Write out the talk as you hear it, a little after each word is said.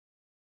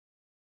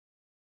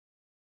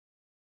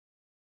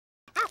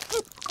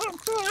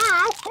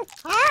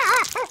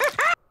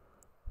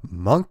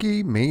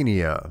Monkey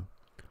Mania.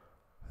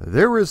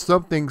 There is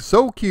something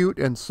so cute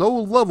and so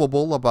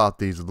lovable about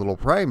these little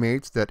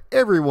primates that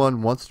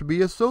everyone wants to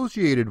be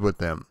associated with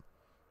them.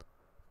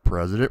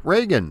 President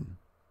Reagan.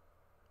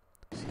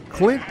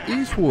 Clint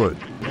Eastwood.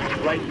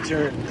 Right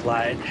turn,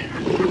 Clyde.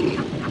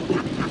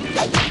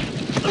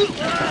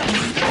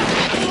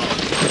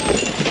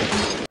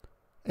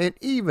 And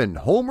even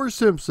Homer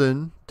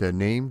Simpson, to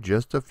name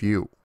just a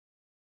few.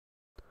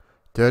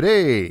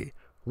 Today,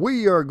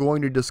 we are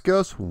going to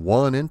discuss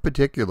one in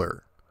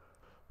particular.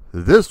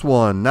 This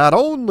one not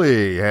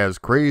only has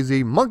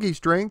crazy monkey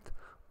strength,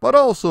 but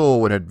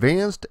also an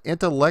advanced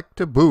intellect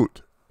to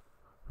boot.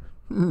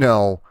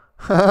 No,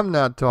 I'm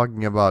not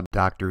talking about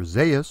Dr.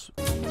 Zaius.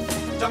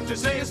 Dr.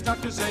 Zaius,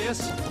 Dr.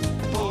 Zaius,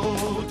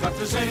 oh,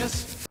 Dr.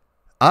 Zaius.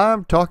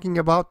 I'm talking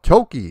about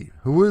Toki,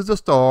 who is the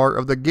star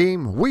of the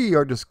game we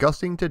are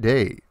discussing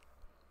today.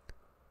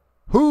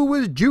 Who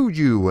is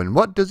Juju and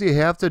what does he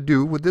have to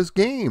do with this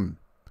game?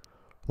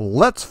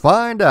 Let's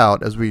find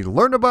out as we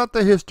learn about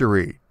the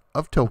history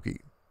of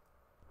Toki.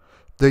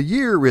 The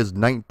year is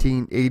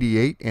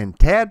 1988 and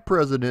TAD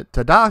President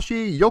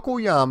Tadashi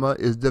Yokoyama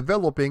is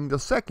developing the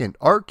second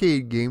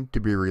arcade game to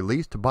be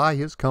released by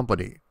his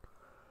company.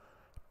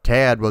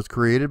 TAD was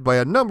created by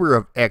a number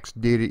of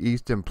ex-Data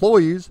East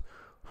employees,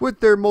 with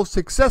their most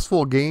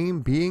successful game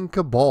being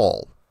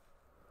Cabal.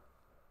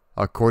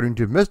 According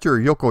to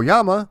Mr.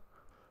 Yokoyama,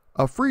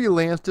 a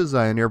freelance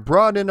designer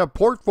brought in a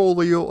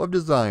portfolio of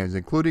designs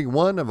including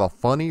one of a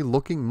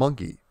funny-looking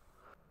monkey.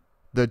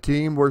 The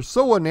team were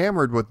so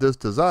enamored with this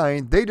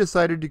design they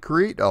decided to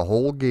create a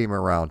whole game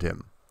around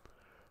him.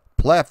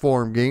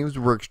 Platform games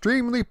were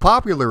extremely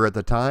popular at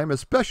the time,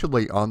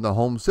 especially on the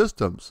home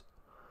systems.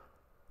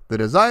 The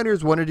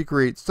designers wanted to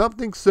create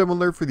something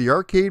similar for the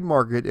arcade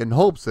market in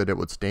hopes that it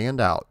would stand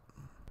out.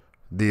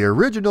 The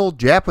original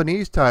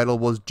Japanese title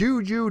was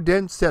Juju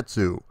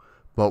Densetsu,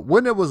 but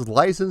when it was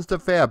licensed to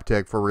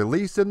Fabtech for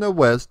release in the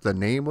West, the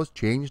name was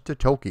changed to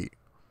Toki.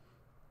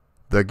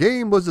 The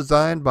game was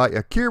designed by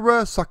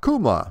Akira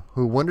Sakuma,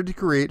 who wanted to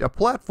create a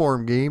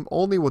platform game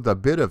only with a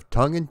bit of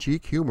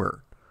tongue-in-cheek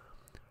humor.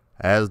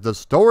 As the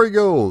story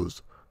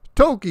goes,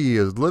 Toki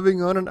is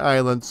living on an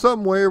island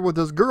somewhere with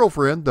his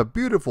girlfriend, the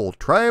beautiful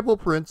tribal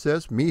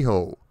princess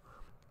Miho.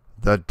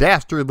 The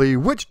dastardly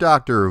witch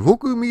doctor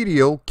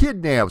Vukumidio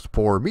kidnaps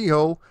poor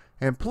Miho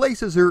and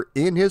places her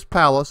in his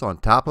palace on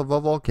top of a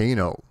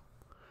volcano.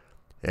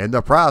 In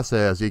the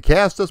process, he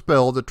casts a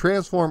spell to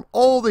transform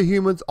all the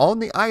humans on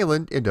the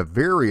island into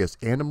various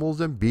animals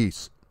and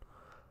beasts.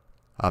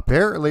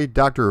 Apparently,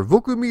 Dr.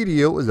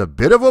 Vukumidio is a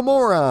bit of a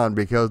moron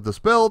because the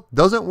spell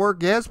doesn't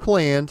work as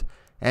planned,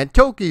 and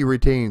Toki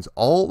retains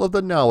all of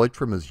the knowledge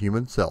from his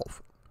human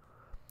self.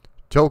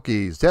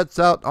 Toki sets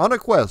out on a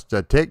quest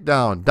to take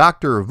down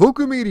Dr.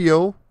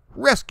 Vukumidio,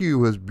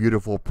 rescue his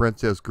beautiful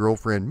princess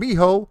girlfriend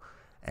Miho,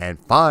 and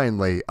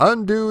finally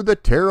undo the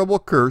terrible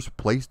curse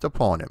placed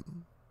upon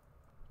him.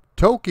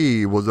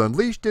 Toki was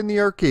unleashed in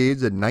the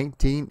arcades in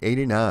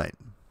 1989.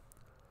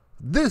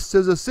 This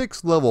is a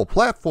 6-level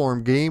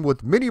platform game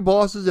with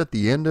mini-bosses at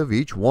the end of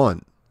each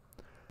one.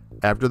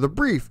 After the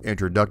brief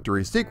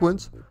introductory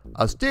sequence,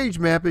 a stage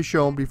map is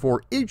shown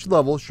before each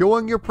level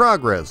showing your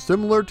progress,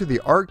 similar to the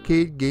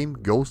arcade game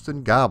Ghosts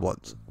and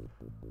Goblins.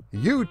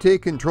 You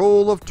take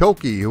control of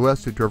Toki, who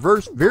has to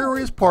traverse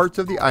various parts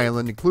of the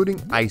island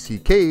including icy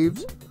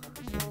caves,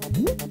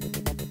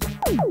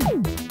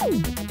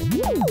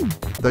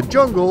 the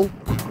jungle,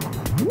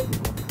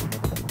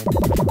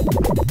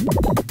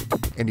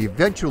 and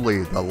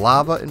eventually the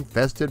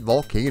lava-infested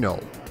volcano.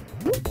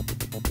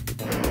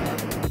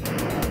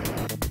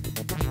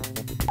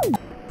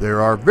 There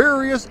are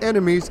various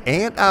enemies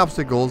and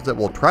obstacles that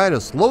will try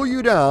to slow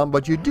you down,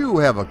 but you do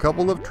have a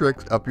couple of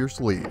tricks up your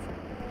sleeve.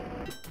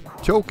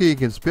 Toki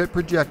can spit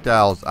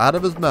projectiles out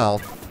of his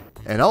mouth,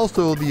 and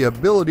also the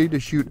ability to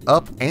shoot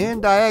up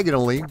and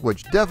diagonally,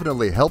 which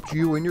definitely helps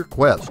you in your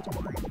quest.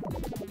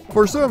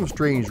 For some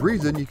strange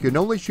reason, you can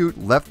only shoot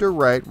left or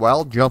right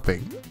while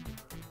jumping.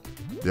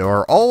 There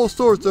are all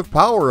sorts of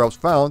power-ups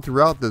found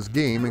throughout this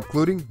game,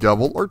 including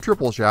double or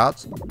triple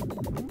shots,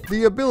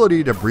 the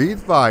ability to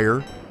breathe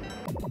fire,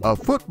 a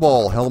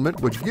football helmet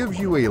which gives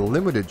you a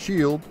limited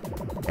shield,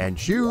 and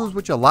shoes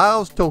which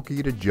allows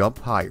Toki to jump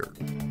higher.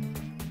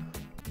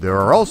 There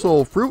are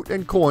also fruit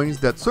and coins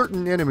that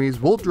certain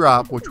enemies will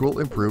drop which will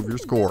improve your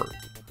score.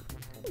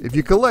 If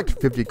you collect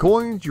 50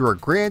 coins, you are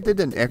granted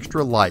an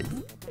extra life.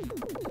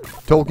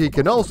 Toki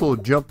can also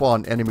jump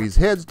on enemies'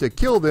 heads to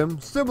kill them,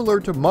 similar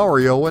to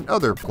Mario and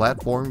other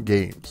platform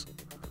games.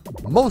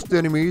 Most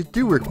enemies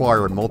do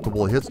require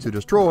multiple hits to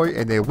destroy,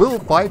 and they will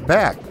fight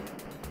back.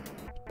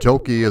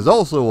 Toki is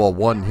also a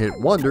one-hit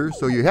wonder,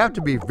 so you have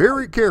to be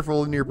very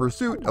careful in your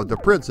pursuit of the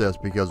princess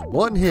because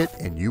one hit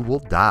and you will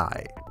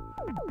die.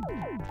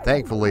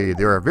 Thankfully,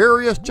 there are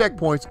various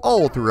checkpoints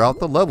all throughout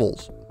the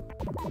levels.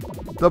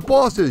 The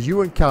bosses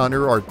you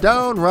encounter are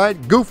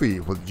downright goofy,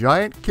 with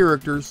giant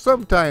characters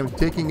sometimes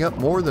taking up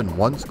more than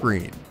one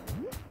screen.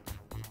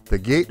 The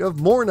Gate of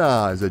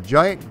Morna is a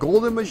giant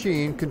golden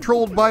machine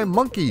controlled by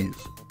monkeys.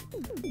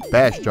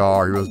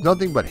 Bashtar, who has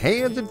nothing but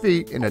hands and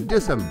feet and a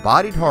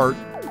disembodied heart.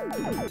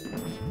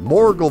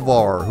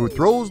 Morgulvar, who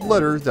throws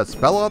letters that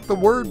spell out the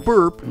word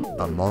burp,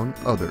 among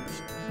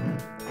others.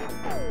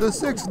 The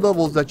 6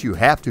 levels that you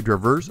have to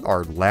traverse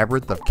are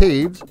Labyrinth of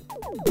Caves,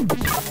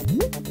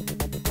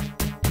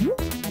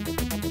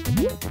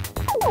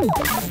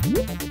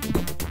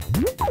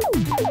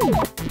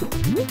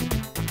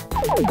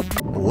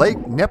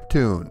 Lake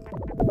Neptune,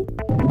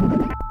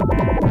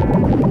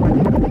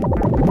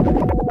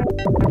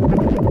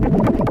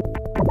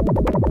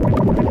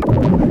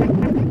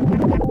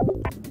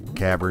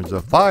 Caverns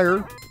of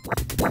Fire,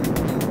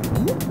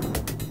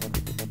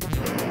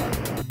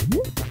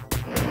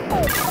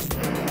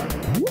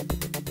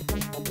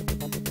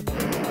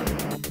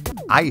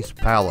 Ice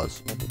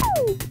Palace,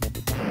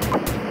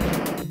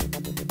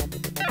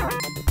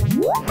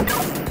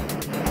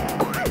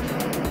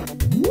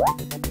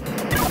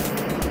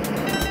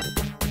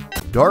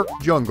 Dark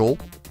Jungle,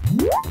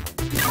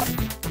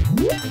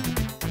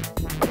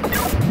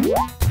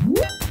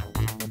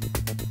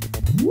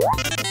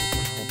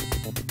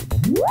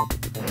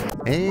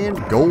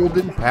 and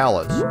Golden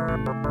Palace.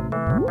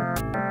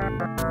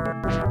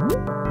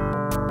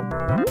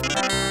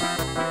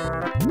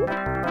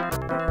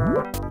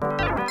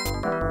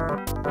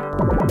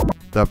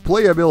 The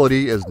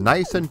playability is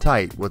nice and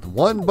tight with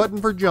 1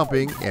 button for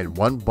jumping and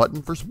 1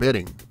 button for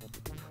spitting.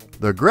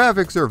 The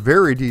graphics are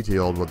very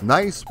detailed with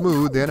nice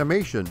smooth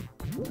animation.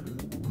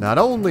 Not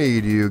only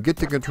do you get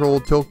to control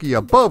Toki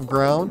above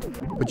ground,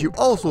 but you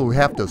also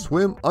have to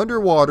swim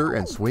underwater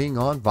and swing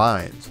on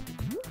vines.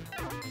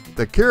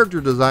 The character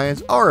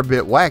designs are a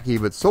bit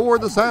wacky, but so are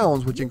the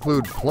sounds, which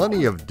include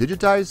plenty of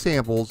digitized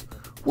samples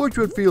which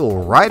would feel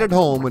right at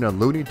home in a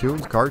Looney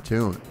Tunes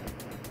cartoon.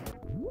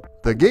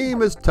 The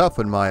game is tough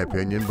in my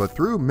opinion, but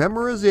through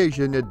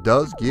memorization it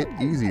does get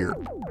easier.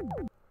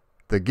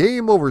 The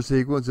game over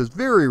sequence is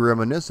very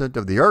reminiscent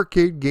of the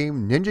arcade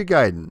game Ninja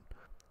Gaiden.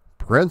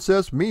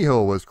 Princess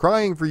Miho is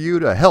crying for you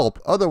to help,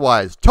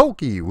 otherwise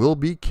Toki will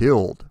be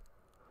killed.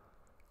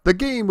 The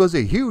game was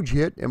a huge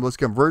hit and was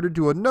converted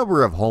to a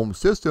number of home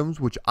systems,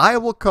 which I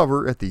will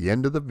cover at the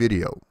end of the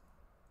video.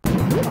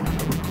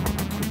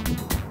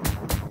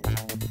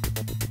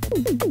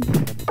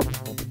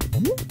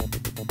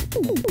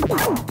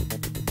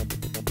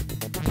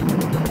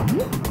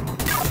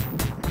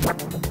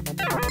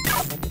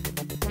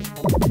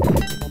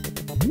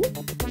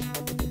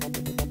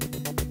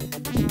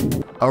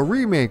 A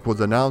remake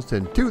was announced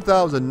in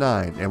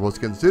 2009 and was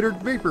considered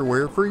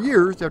vaporware for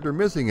years after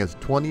missing its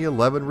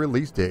 2011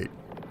 release date.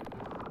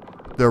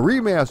 The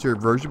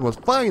remastered version was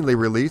finally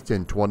released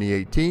in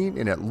 2018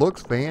 and it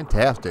looks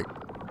fantastic.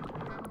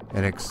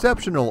 An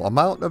exceptional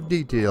amount of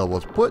detail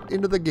was put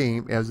into the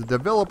game as the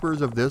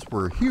developers of this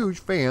were huge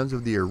fans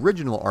of the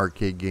original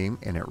arcade game,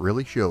 and it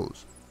really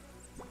shows.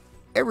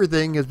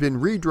 Everything has been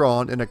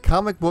redrawn in a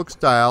comic book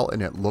style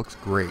and it looks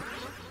great.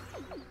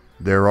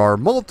 There are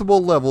multiple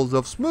levels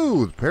of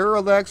smooth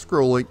parallax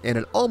scrolling and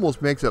it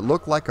almost makes it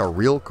look like a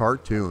real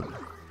cartoon.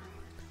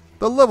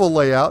 The level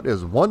layout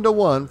is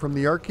 1-to-1 from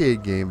the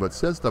arcade game, but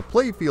since the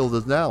playfield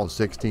is now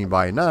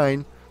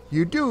 16:9,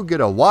 you do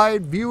get a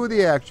wide view of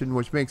the action,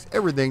 which makes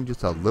everything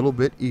just a little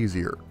bit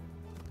easier.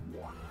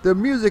 The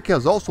music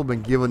has also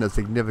been given a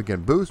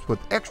significant boost with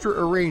extra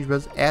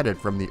arrangements added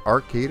from the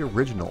arcade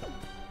original.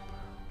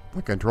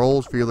 The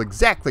controls feel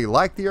exactly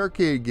like the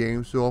arcade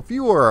game, so if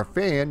you are a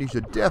fan, you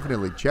should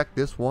definitely check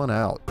this one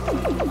out.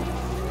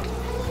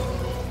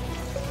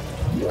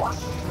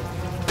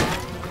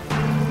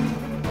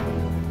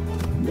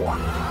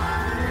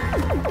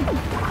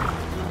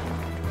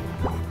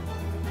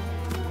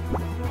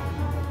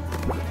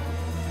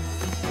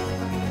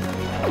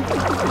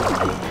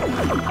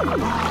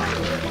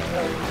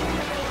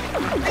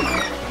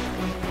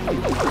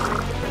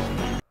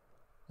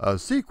 A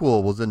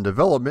sequel was in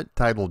development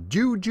titled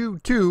Juju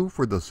 2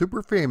 for the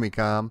Super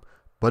Famicom,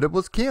 but it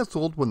was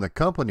cancelled when the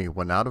company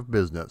went out of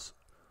business.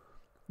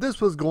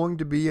 This was going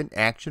to be an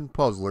action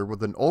puzzler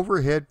with an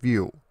overhead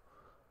view.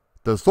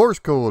 The source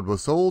code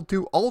was sold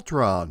to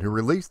Ultron, who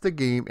released the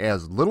game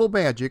as Little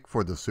Magic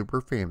for the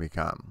Super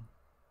Famicom.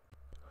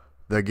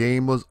 The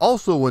game was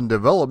also in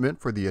development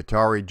for the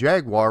Atari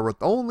Jaguar,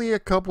 with only a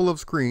couple of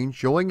screens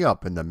showing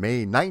up in the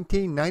May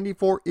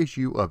 1994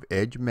 issue of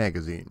Edge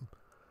magazine.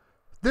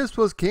 This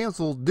was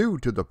cancelled due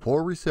to the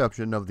poor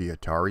reception of the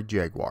Atari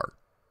Jaguar.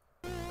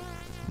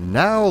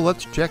 Now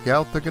let's check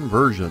out the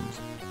conversions.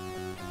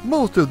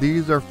 Most of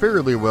these are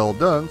fairly well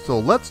done, so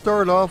let's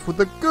start off with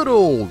the good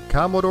old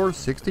Commodore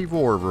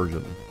 64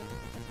 version.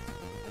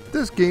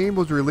 This game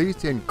was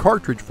released in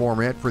cartridge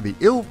format for the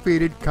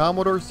ill-fated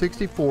Commodore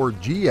 64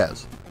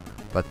 GS,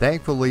 but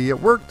thankfully it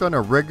worked on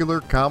a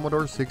regular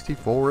Commodore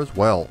 64 as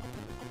well.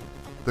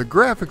 The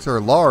graphics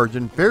are large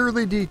and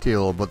fairly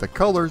detailed, but the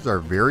colors are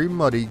very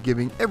muddy,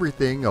 giving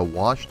everything a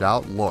washed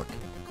out look.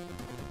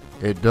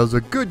 It does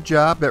a good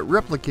job at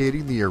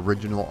replicating the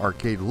original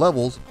arcade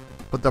levels,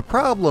 but the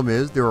problem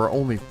is there are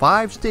only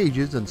 5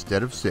 stages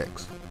instead of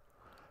 6.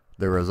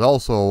 There is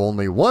also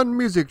only one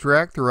music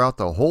track throughout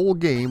the whole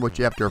game,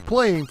 which after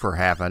playing for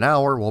half an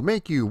hour will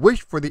make you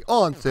wish for the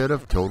onset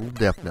of total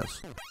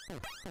deafness.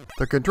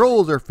 The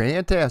controls are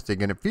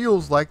fantastic and it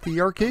feels like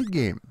the arcade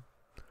game.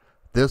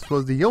 This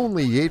was the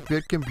only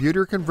 8-bit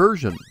computer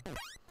conversion.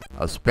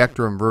 A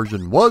Spectrum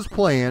version was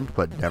planned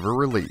but never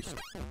released.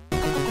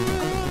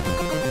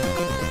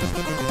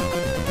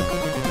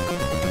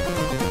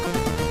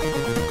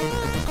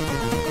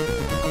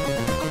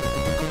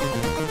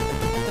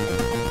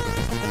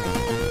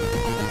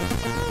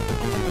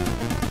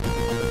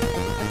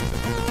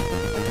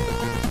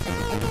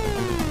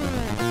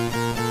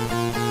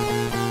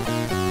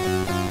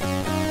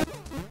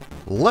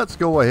 Let's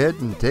go ahead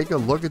and take a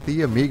look at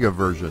the Amiga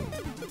version.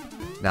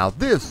 Now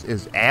this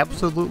is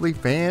absolutely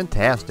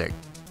fantastic.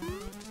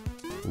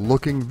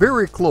 Looking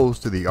very close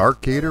to the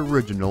arcade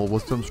original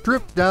with some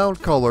stripped down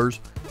colors,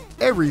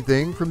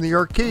 everything from the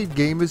arcade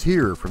game is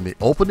here, from the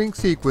opening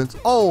sequence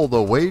all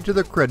the way to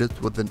the credits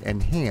with an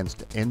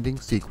enhanced ending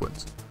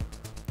sequence.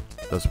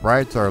 The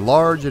sprites are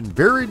large and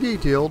very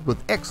detailed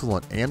with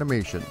excellent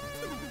animation.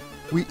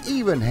 We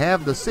even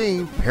have the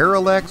same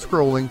parallax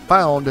scrolling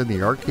found in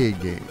the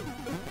arcade game.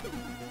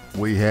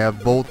 We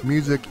have both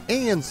music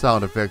and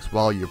sound effects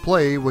while you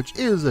play, which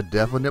is a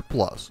definite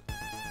plus.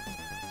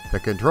 The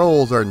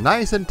controls are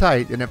nice and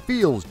tight and it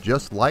feels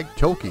just like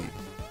Toki.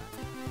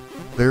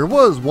 There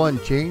was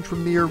one change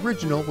from the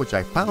original which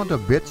I found a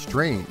bit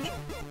strange.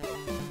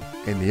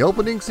 In the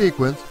opening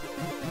sequence,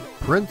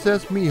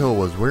 Princess Miho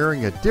was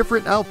wearing a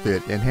different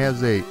outfit and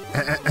has a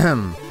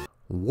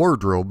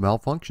wardrobe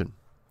malfunction.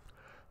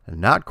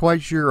 Not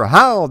quite sure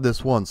how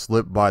this one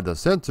slipped by the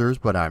censors,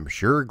 but I'm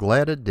sure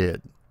glad it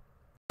did.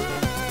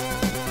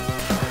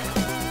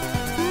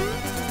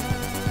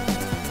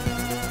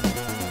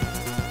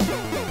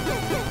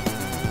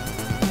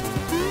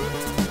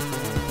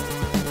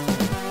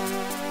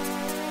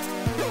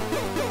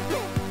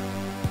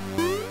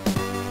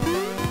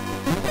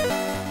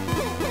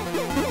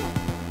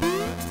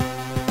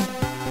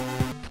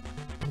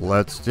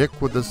 Let's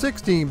stick with the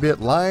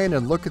 16-bit line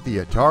and look at the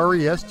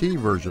Atari ST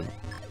version.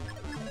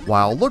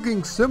 While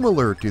looking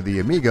similar to the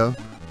Amiga,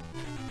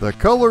 the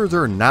colors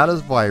are not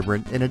as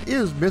vibrant and it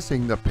is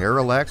missing the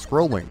parallax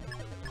scrolling.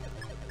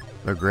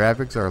 The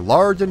graphics are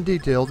large and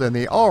detailed and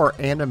they are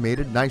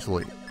animated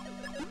nicely.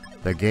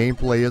 The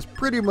gameplay is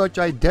pretty much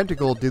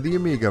identical to the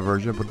Amiga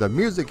version, but the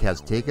music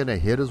has taken a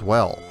hit as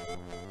well.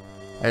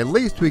 At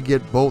least we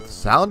get both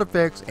sound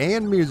effects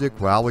and music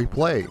while we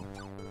play.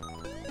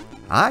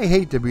 I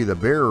hate to be the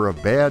bearer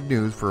of bad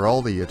news for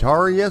all the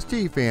Atari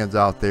ST fans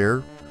out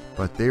there,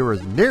 but there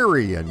is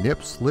nary a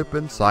nip slip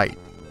in sight.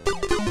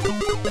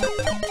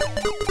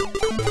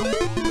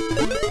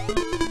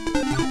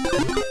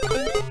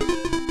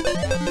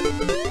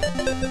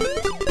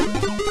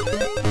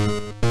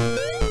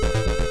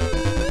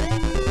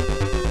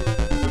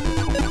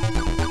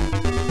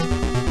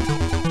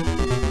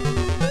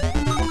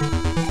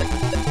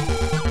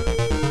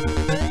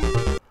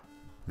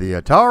 The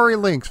Atari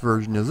Lynx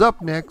version is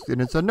up next,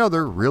 and it's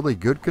another really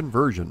good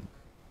conversion.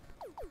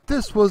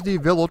 This was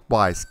developed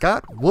by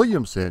Scott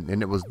Williamson,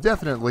 and it was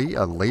definitely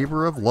a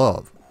labor of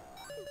love.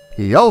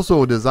 He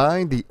also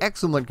designed the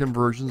excellent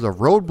conversions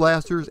of Road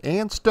Blasters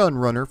and Stun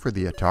Runner for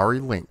the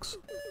Atari Lynx.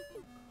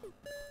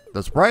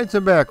 The sprites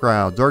and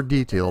backgrounds are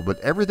detailed, but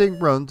everything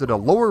runs at a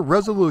lower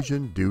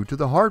resolution due to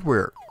the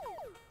hardware.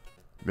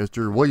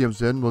 Mr.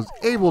 Williamson was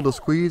able to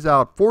squeeze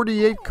out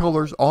 48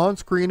 colors on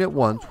screen at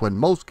once when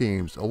most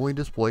games only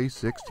display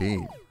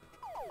 16.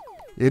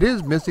 It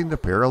is missing the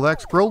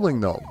parallax scrolling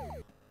though.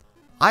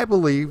 I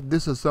believe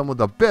this is some of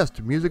the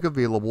best music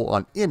available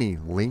on any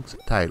Lynx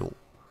title.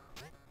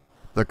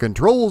 The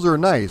controls are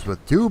nice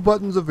with 2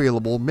 buttons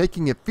available,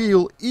 making it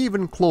feel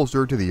even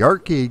closer to the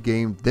arcade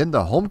game than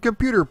the home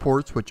computer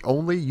ports which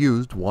only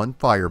used 1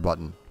 fire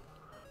button.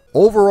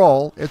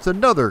 Overall, it's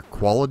another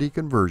quality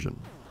conversion.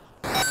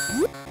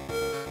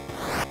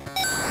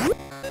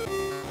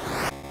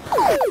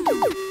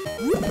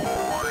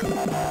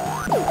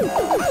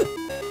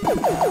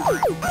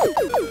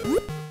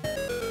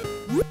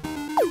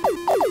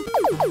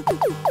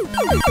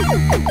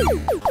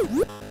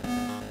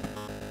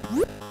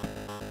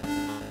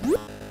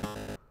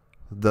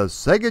 The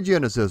Sega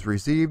Genesis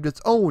received its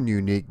own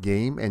unique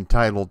game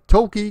entitled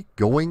Toki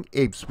Going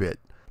Apespit,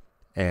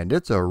 and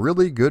it's a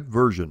really good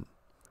version.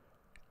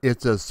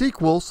 It's a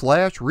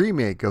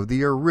sequel/remake of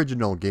the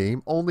original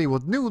game, only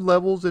with new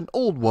levels and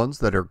old ones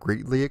that are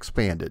greatly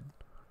expanded.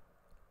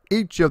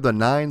 Each of the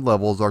 9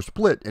 levels are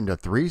split into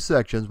 3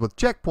 sections with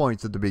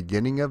checkpoints at the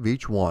beginning of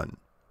each one.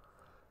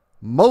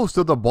 Most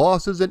of the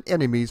bosses and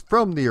enemies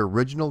from the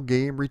original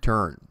game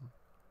return.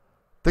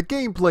 The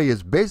gameplay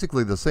is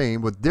basically the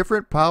same with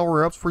different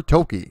power-ups for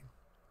Toki.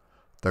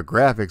 The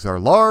graphics are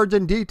large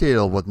and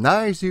detailed with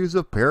nice use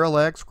of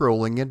parallax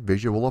scrolling and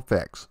visual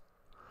effects.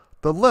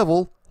 The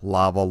level,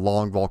 Lava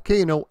Long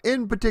Volcano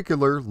in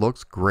particular,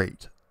 looks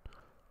great.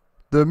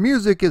 The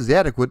music is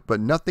adequate but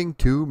nothing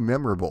too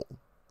memorable.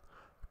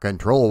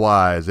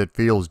 Control-wise, it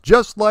feels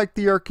just like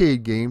the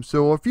arcade game,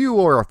 so if you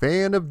are a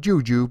fan of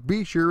Juju,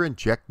 be sure and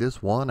check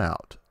this one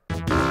out.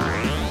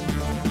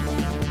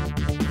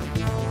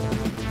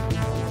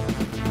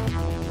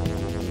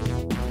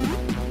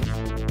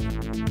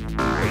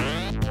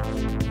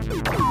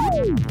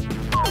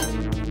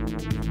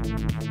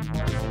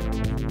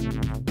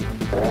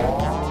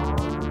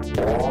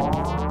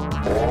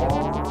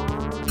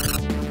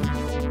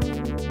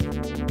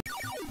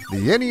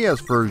 The NES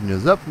version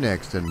is up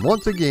next, and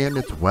once again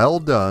it's well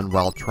done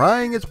while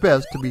trying its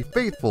best to be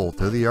faithful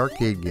to the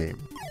arcade game.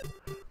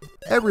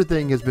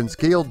 Everything has been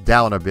scaled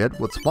down a bit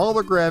with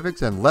smaller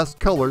graphics and less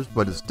colors,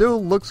 but it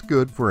still looks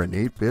good for an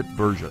 8-bit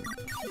version.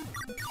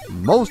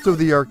 Most of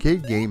the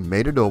arcade game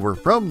made it over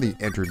from the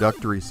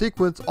introductory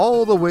sequence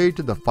all the way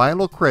to the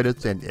final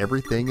credits and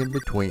everything in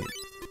between.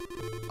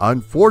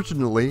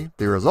 Unfortunately,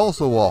 there is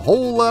also a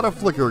whole lot of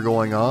flicker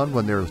going on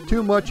when there is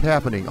too much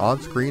happening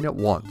on screen at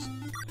once.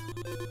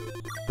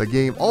 The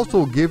game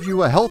also gives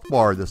you a health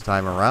bar this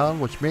time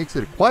around, which makes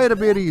it quite a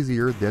bit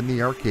easier than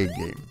the arcade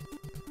game.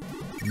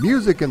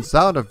 Music and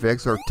sound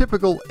effects are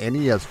typical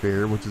NES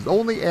fare, which is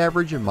only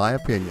average in my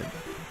opinion.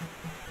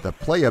 The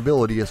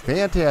playability is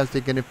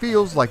fantastic and it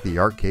feels like the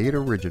arcade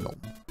original.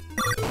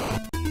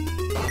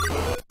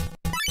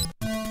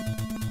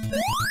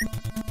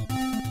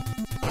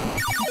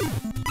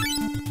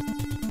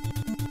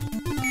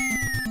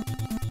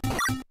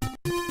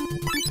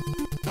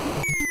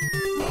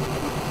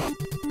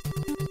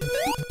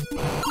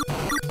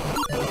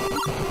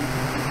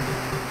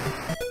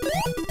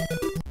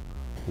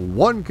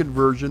 One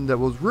conversion that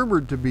was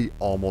rumored to be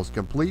almost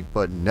complete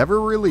but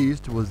never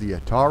released was the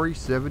Atari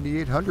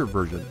 7800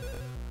 version.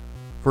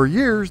 For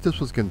years this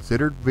was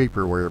considered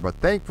vaporware, but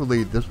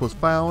thankfully this was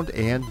found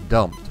and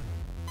dumped.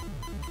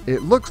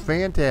 It looks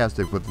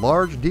fantastic with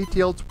large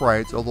detailed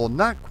sprites, although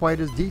not quite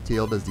as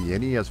detailed as the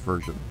NES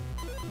version.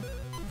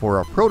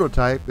 For a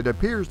prototype, it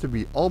appears to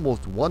be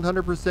almost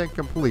 100%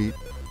 complete,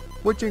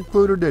 which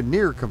included a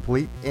near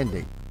complete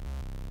ending.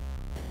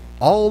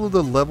 All of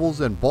the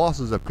levels and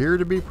bosses appear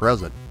to be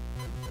present.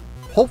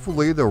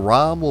 Hopefully the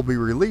ROM will be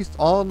released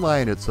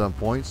online at some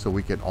point so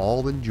we can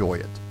all enjoy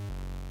it.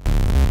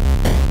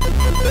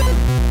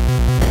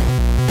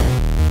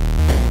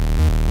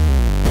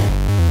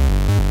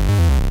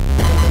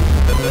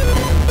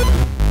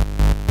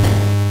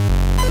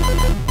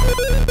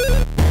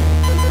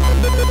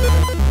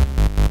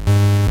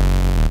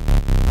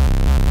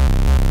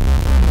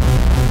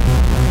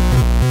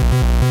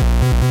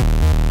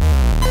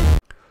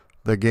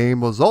 The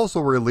game was also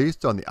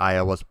released on the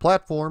iOS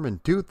platform in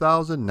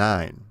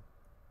 2009.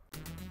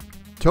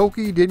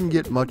 Toki didn't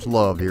get much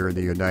love here in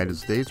the United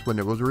States when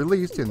it was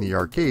released in the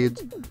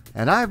arcades,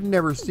 and I've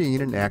never seen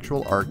an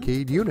actual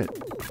arcade unit.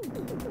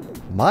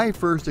 My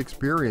first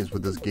experience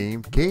with this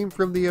game came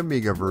from the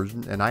Amiga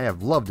version, and I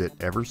have loved it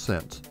ever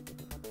since.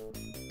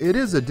 It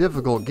is a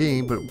difficult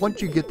game, but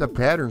once you get the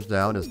patterns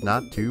down, it's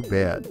not too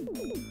bad.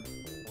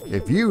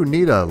 If you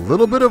need a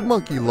little bit of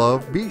monkey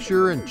love, be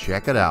sure and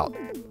check it out.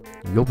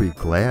 You'll be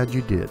glad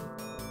you did.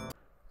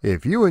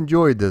 If you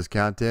enjoyed this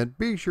content,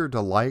 be sure to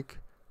like,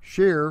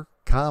 share,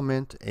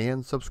 comment,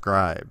 and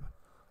subscribe.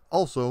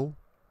 Also,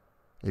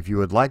 if you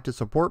would like to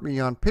support me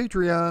on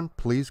Patreon,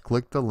 please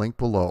click the link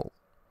below.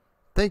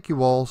 Thank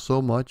you all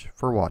so much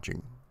for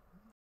watching.